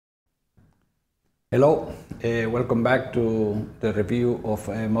Hello, welcome back to the review of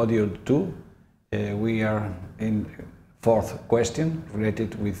Module 2. We are in fourth question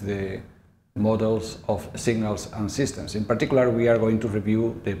related with the models of signals and systems. In particular, we are going to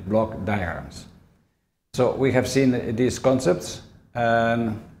review the block diagrams. So we have seen these concepts,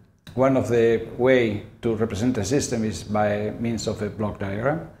 and one of the way to represent a system is by means of a block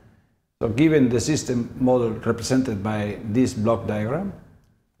diagram. So given the system model represented by this block diagram,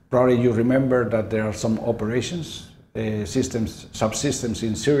 probably you remember that there are some operations, subsystems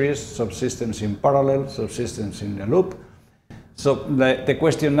in series, subsystems in parallel, subsystems in a loop. So the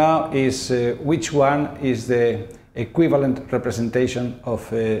question now is which one is the equivalent representation of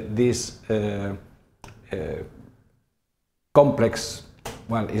this complex,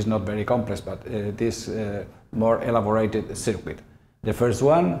 well, it's not very complex, but this more elaborated circuit. The first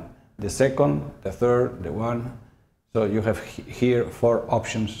one, the second, the third, the one. So you have here 4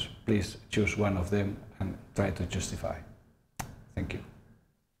 options. Please choose one of them and try to justify. Thank you.